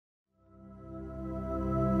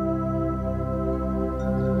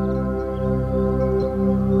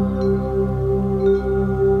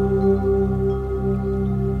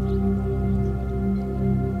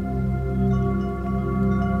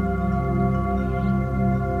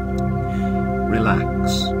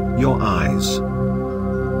relax your eyes.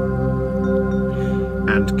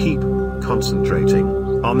 And keep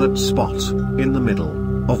concentrating on that spot in the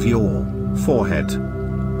middle of your forehead.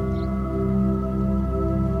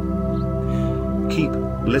 Keep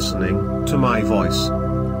listening to my voice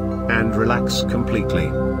and relax completely.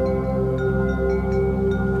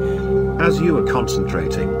 As you are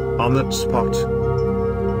concentrating on that spot,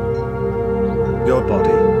 your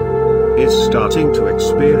body is starting to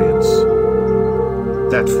experience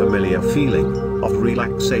that familiar feeling of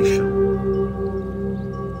relaxation.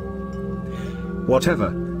 Whatever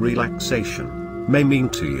relaxation may mean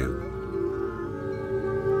to you.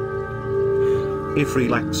 If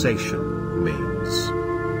relaxation means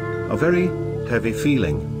a very heavy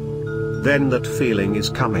feeling, then that feeling is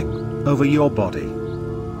coming over your body.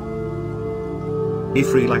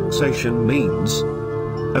 If relaxation means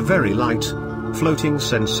a very light, floating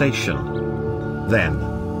sensation, then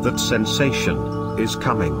that sensation is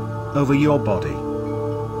coming over your body.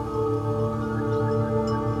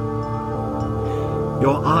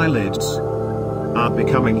 Your eyelids are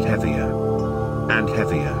becoming heavier and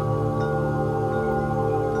heavier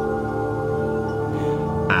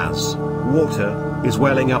as water is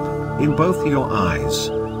welling up in both your eyes.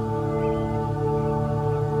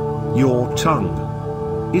 Your tongue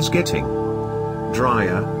is getting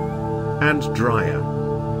drier and drier,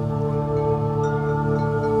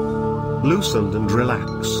 loosened and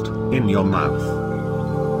relaxed in your mouth.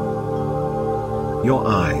 Your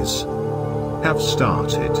eyes have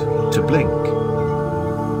started to blink,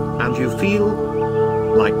 and you feel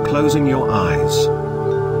like closing your eyes.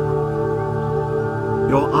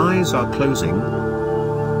 Your eyes are closing,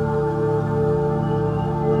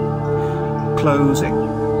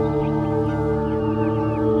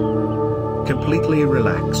 completely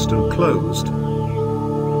relaxed and closed.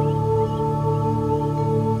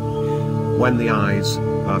 When the eyes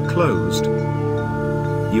are closed,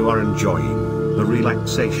 you are enjoying the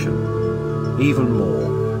relaxation even more.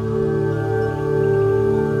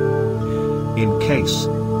 In case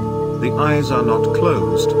the eyes are not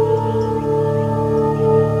closed,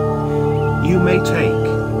 you may take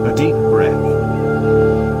a deep breath.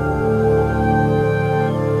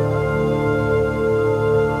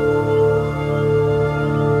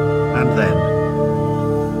 And then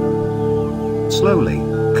slowly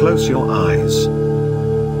close your eyes.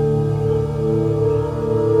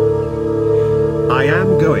 I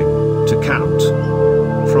am going to count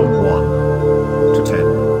from 1 to 10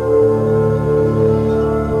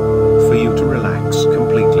 for you to relax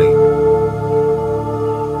completely.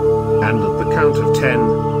 And at the count of 10,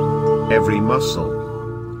 every muscle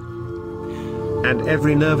and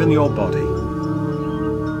every nerve in your body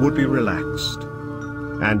would be relaxed,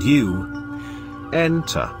 and you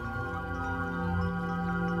enter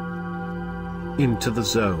into the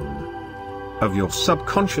zone of your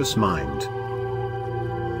subconscious mind.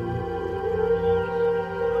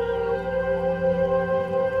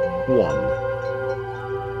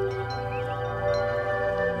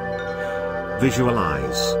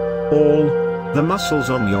 Visualize all the muscles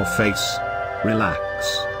on your face relax.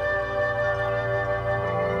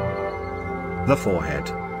 The forehead,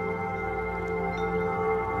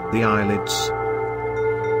 the eyelids,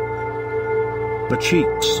 the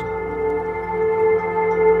cheeks,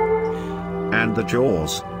 and the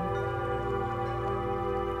jaws,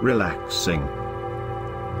 relaxing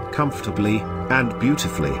comfortably and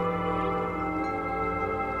beautifully.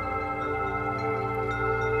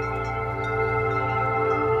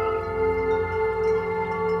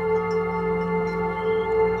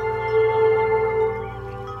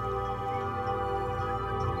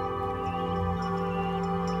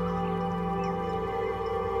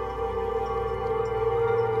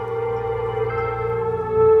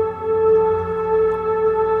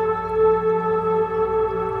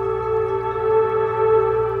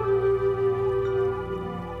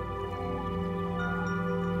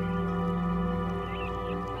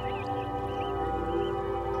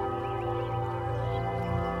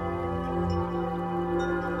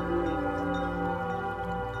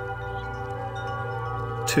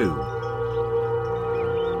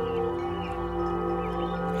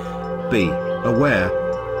 Be aware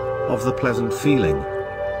of the pleasant feeling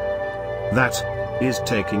that is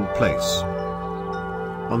taking place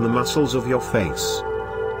on the muscles of your face.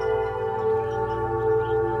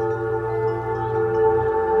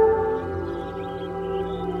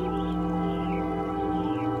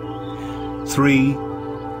 Three,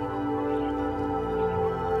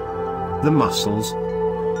 the muscles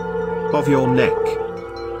of your neck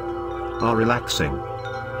are relaxing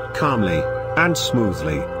calmly and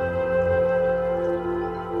smoothly.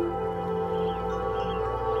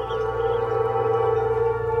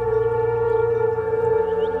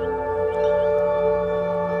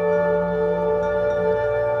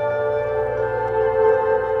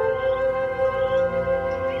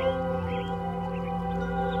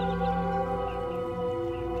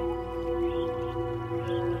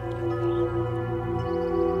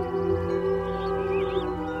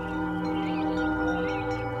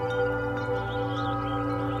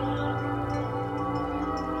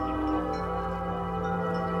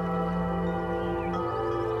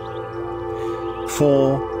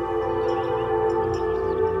 4.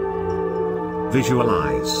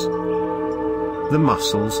 Visualize the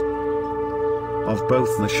muscles of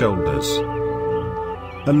both the shoulders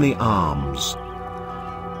and the arms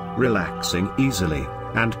relaxing easily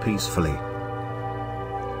and peacefully.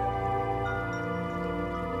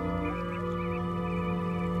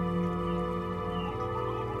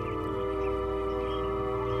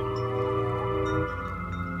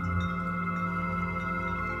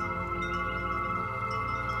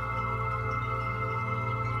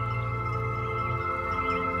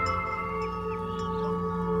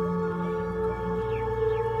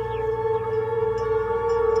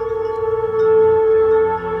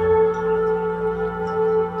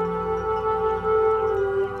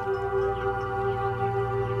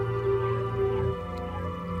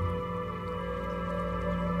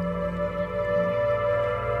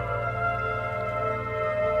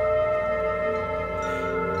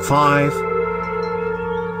 5.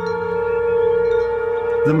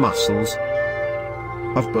 The muscles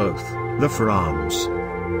of both the forearms,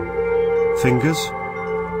 fingers,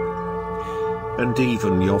 and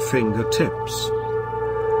even your fingertips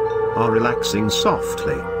are relaxing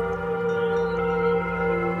softly.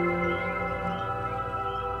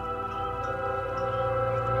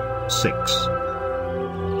 6.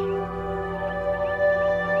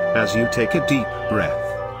 As you take a deep breath,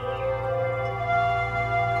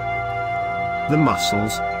 the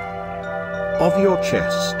muscles of your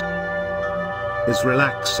chest is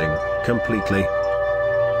relaxing completely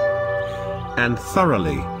and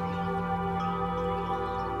thoroughly.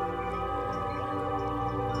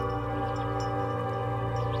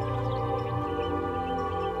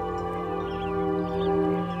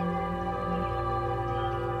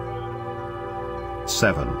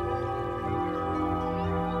 7.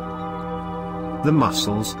 The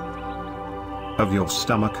muscles of your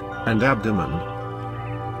stomach and abdomen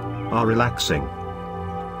are relaxing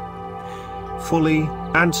fully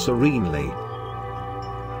and serenely.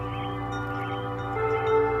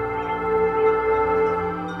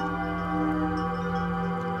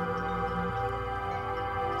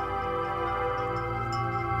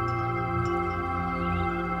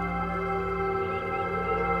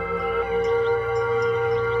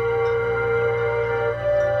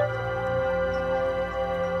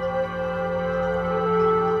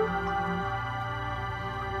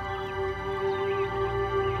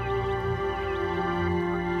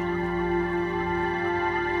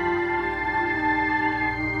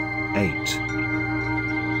 8.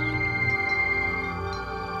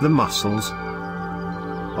 The muscles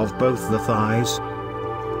of both the thighs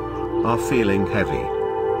are feeling heavy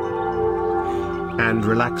and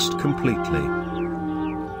relaxed completely.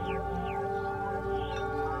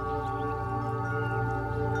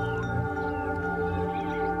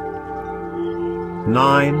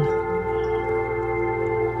 9.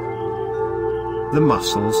 The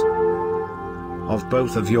muscles of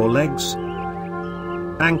both of your legs,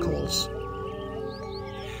 ankles,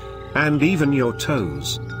 and even your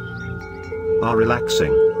toes are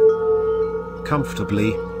relaxing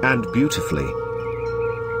comfortably and beautifully.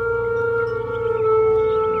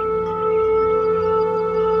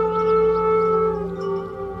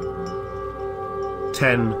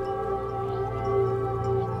 10.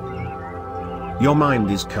 Your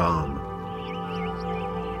mind is calm,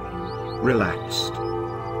 relaxed,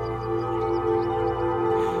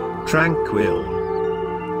 tranquil,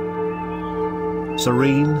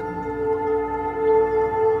 serene,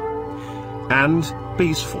 and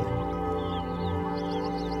peaceful.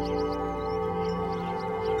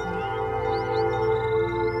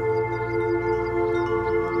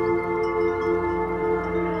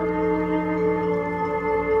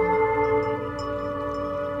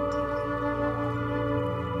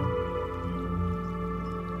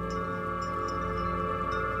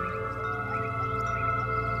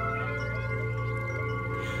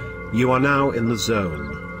 You are now in the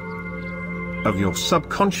zone of your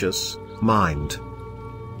subconscious mind.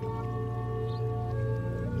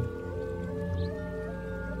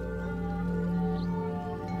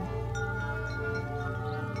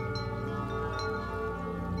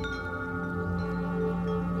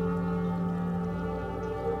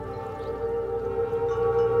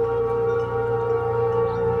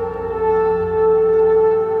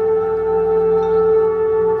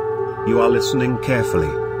 You are listening carefully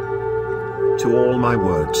to all my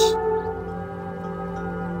words.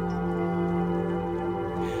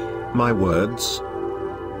 My words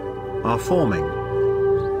are forming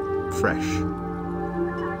fresh,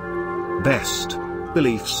 best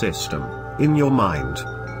belief system in your mind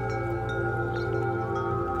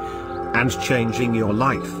and changing your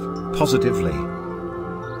life positively.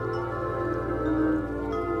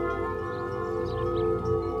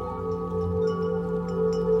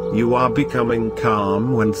 You are becoming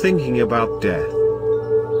calm when thinking about death.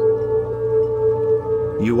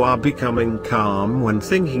 You are becoming calm when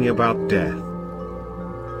thinking about death.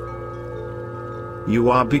 You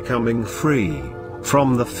are becoming free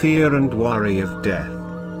from the fear and worry of death.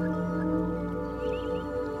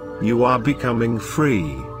 You are becoming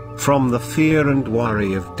free from the fear and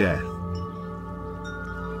worry of death.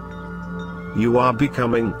 You are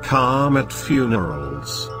becoming calm at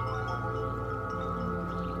funerals.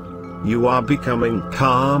 You are becoming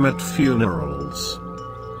calm at funerals.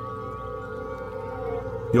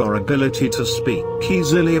 Your ability to speak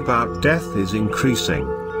easily about death is increasing.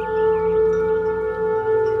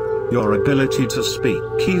 Your ability to speak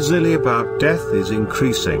easily about death is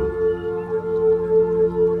increasing.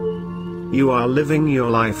 You are living your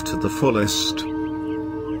life to the fullest.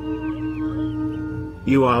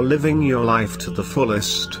 You are living your life to the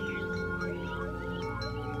fullest.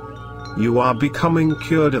 You are becoming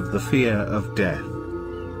cured of the fear of death.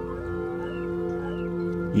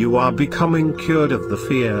 You are becoming cured of the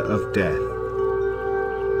fear of death.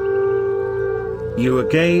 You are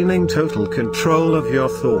gaining total control of your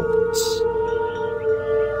thoughts.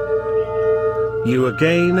 You are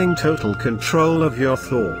gaining total control of your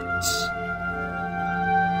thoughts.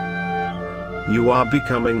 You are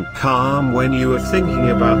becoming calm when you are thinking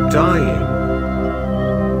about dying.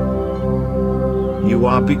 You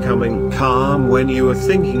are becoming calm when you are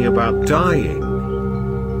thinking about dying.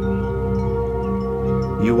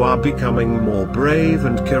 You are becoming more brave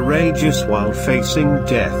and courageous while facing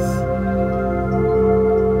death.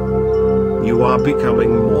 You are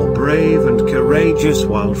becoming more brave and courageous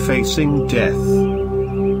while facing death.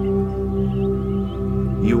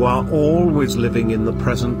 You are always living in the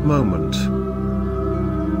present moment.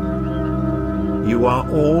 You are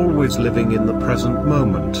always living in the present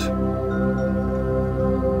moment.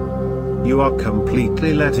 You are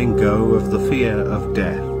completely letting go of the fear of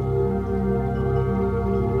death.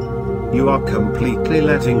 You are completely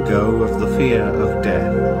letting go of the fear of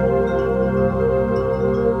death.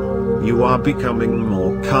 You are becoming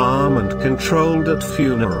more calm and controlled at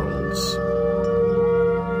funerals.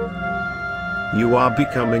 You are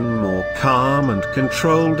becoming more calm and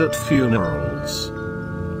controlled at funerals.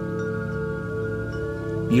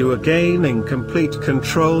 You are gaining complete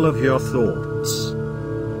control of your thoughts.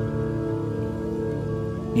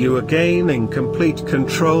 You are gaining complete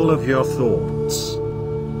control of your thoughts.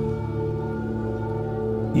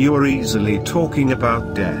 You are easily talking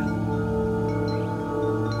about death.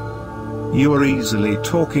 You are easily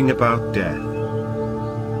talking about death.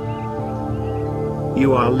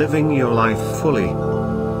 You are living your life fully.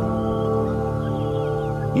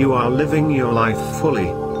 You are living your life fully.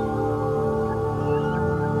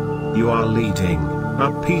 You are leading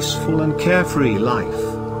a peaceful and carefree life.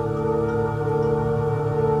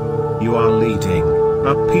 You are leading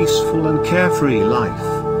a peaceful and carefree life.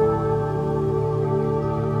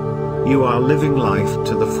 You are living life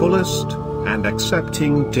to the fullest, and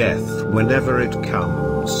accepting death whenever it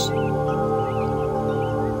comes.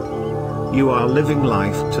 You are living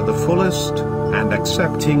life to the fullest, and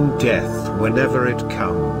accepting death whenever it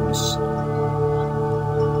comes.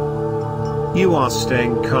 You are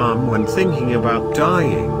staying calm when thinking about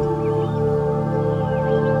dying.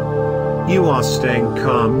 You are staying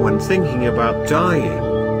calm when thinking about dying.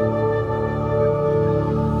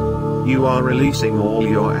 You are releasing all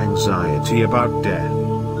your anxiety about death.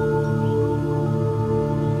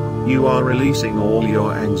 You are releasing all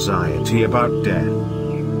your anxiety about death.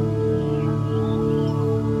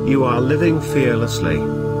 You are living fearlessly.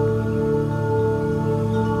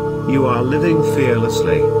 You are living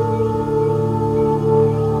fearlessly.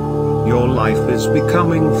 Your life is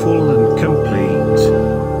becoming full and complete.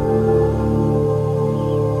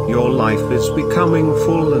 Your life is becoming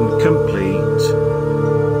full and complete.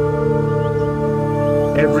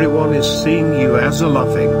 Everyone is seeing you as a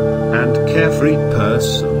loving and carefree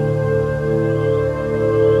person.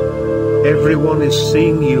 Everyone is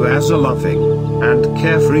seeing you as a loving and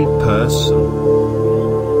carefree person.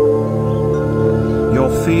 Your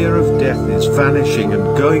fear of death is vanishing and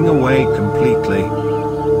going away completely.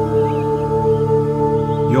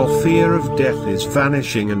 Your fear of death is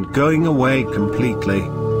vanishing and going away completely.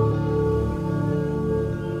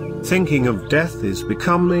 Thinking of death is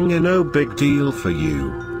becoming a no big deal for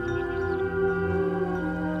you.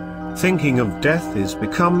 Thinking of death is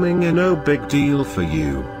becoming a no big deal for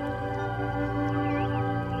you.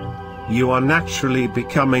 You are naturally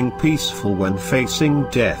becoming peaceful when facing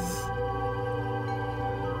death.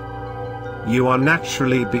 You are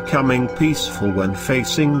naturally becoming peaceful when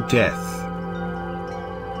facing death.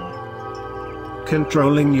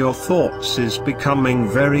 Controlling your thoughts is becoming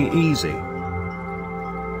very easy.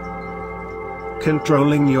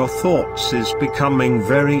 Controlling your thoughts is becoming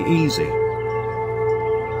very easy.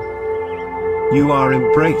 You are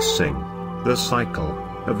embracing the cycle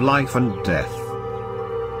of life and death.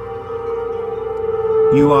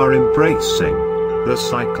 You are embracing the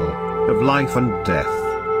cycle of life and death.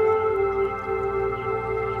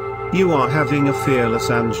 You are having a fearless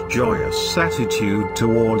and joyous attitude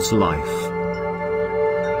towards life.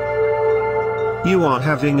 You are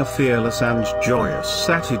having a fearless and joyous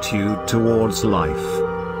attitude towards life.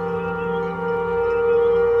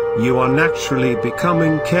 You are naturally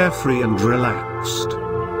becoming carefree and relaxed.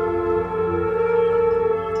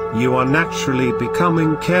 You are naturally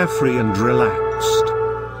becoming carefree and relaxed.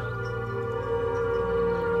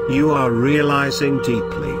 You are realizing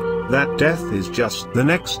deeply that death is just the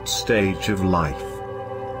next stage of life.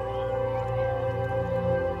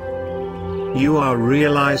 You are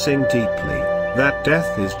realizing deeply that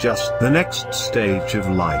death is just the next stage of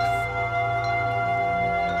life.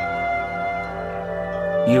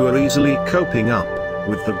 You are easily coping up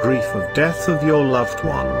with the grief of death of your loved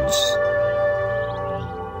ones.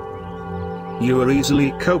 You are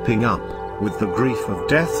easily coping up with the grief of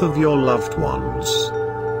death of your loved ones.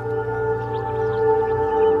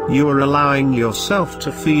 You are allowing yourself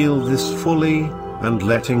to feel this fully, and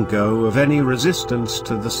letting go of any resistance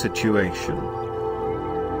to the situation.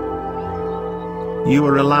 You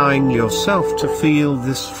are allowing yourself to feel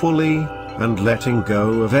this fully, and letting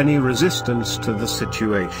go of any resistance to the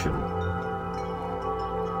situation.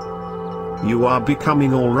 You are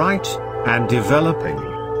becoming alright, and developing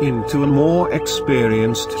into a more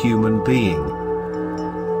experienced human being.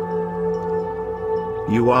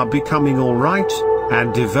 You are becoming alright,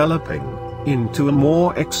 and developing into a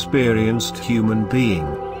more experienced human being.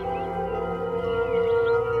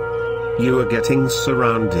 You are getting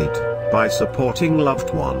surrounded by supporting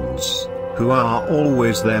loved ones who are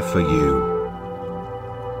always there for you.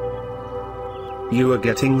 You are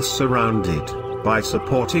getting surrounded by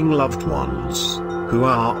supporting loved ones who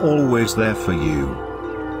are always there for you.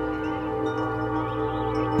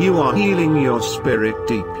 You are healing your spirit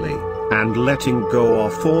deeply, and letting go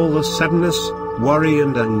of all the sadness, worry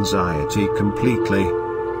and anxiety completely.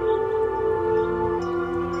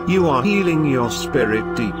 You are healing your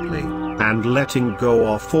spirit deeply, and letting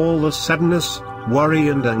go of all the sadness, worry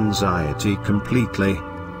and anxiety completely.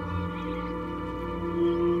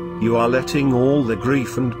 You are letting all the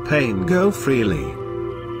grief and pain go freely.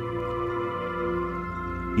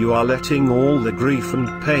 You are letting all the grief and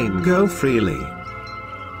pain go freely.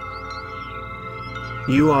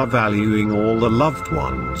 You are valuing all the loved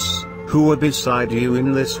ones who are beside you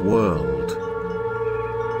in this world.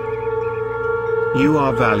 You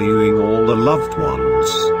are valuing all the loved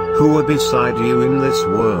ones who are beside you in this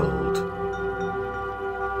world.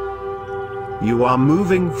 You are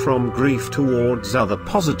moving from grief towards other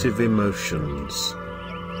positive emotions.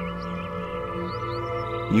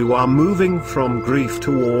 You are moving from grief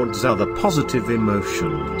towards other positive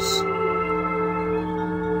emotions.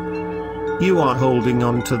 You are holding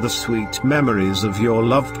on to the sweet memories of your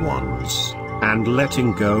loved ones, and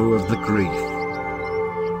letting go of the grief.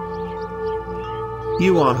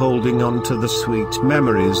 You are holding on to the sweet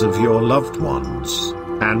memories of your loved ones,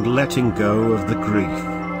 and letting go of the grief.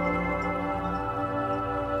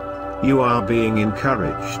 You are being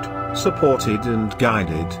encouraged, supported and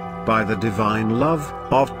guided by the divine love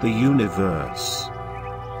of the universe.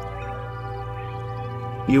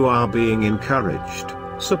 You are being encouraged,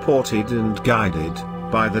 supported and guided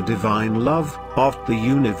by the divine love of the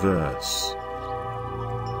universe.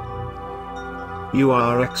 You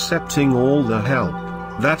are accepting all the help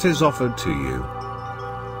that is offered to you.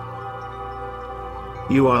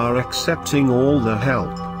 You are accepting all the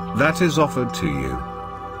help that is offered to you.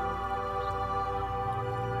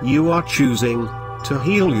 You are choosing to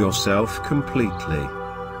heal yourself completely.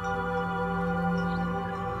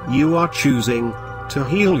 You are choosing to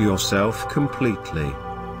heal yourself completely.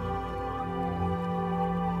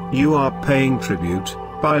 You are paying tribute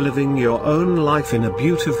by living your own life in a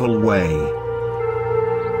beautiful way.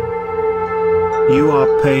 You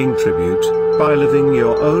are paying tribute by living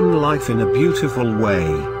your own life in a beautiful way.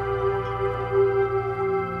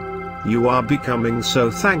 You are becoming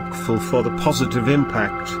so thankful for the positive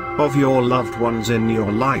impact of your loved ones in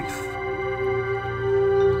your life.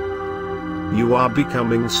 You are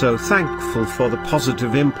becoming so thankful for the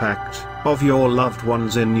positive impact of your loved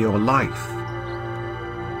ones in your life.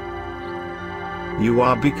 You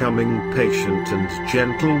are becoming patient and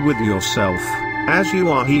gentle with yourself as you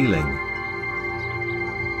are healing.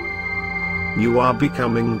 you are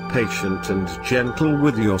becoming patient and gentle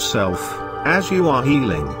with yourself, as you are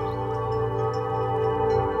healing.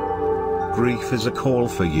 Grief is a call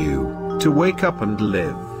for you to wake up and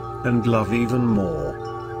live, and love even more.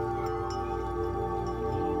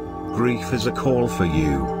 Grief is a call for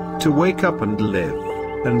you to wake up and live,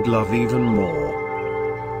 and love even more.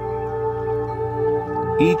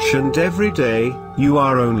 Each and every day, you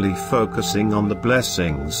are only focusing on the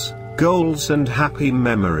blessings, goals and happy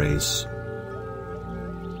memories.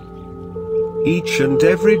 Each and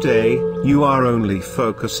every day, you are only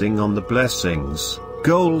focusing on the blessings,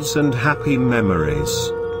 goals and happy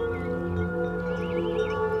memories.